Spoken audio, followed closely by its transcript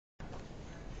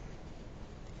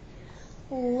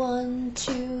1,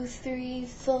 2, 3,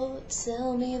 4,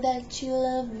 tell me that you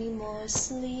love me more.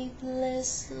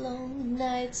 Sleepless, long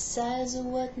nights, sighs are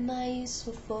what my youths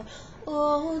were for.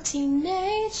 Oh,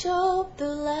 teenage hope,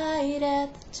 the light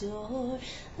at the door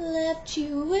left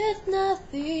you with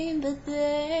nothing, but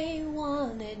they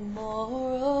wanted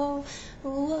more. Oh,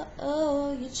 oh,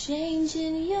 oh, you're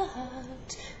changing your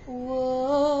heart.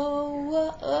 Whoa,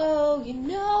 whoa, oh, you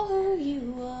know who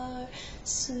you are,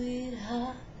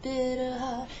 sweetheart. Bitter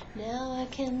heart, now I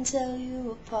can tell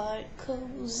you apart.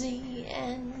 Cozy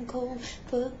and cold,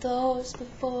 put the horse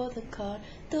before the cart.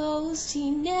 Those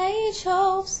teenage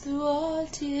hopes through all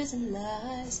tears and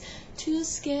lies, too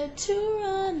scared to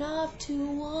run off to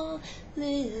one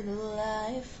little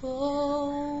life.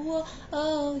 Oh, oh,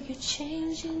 oh, you're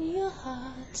changing your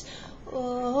heart.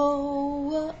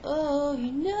 Oh, oh, oh,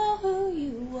 you know who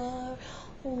you are.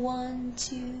 1,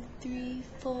 2, 3,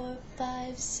 4,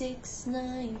 5, 6,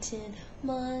 9, 10.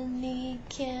 Money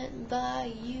can't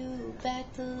buy you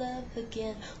back the love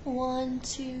again. 1,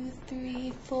 2,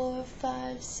 3, 4,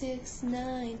 5, 6,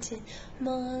 9, 10.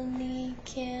 Money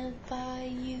can't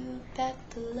buy you back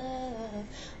the love.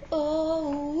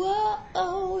 Oh, oh,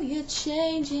 oh, you're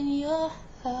changing your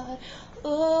heart.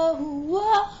 Oh,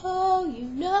 oh, oh, you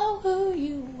know who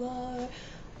you are.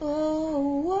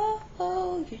 Oh, oh,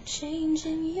 oh, you're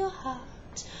changing your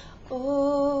heart.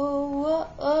 Oh, oh,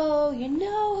 oh, you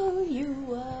know who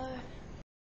you are.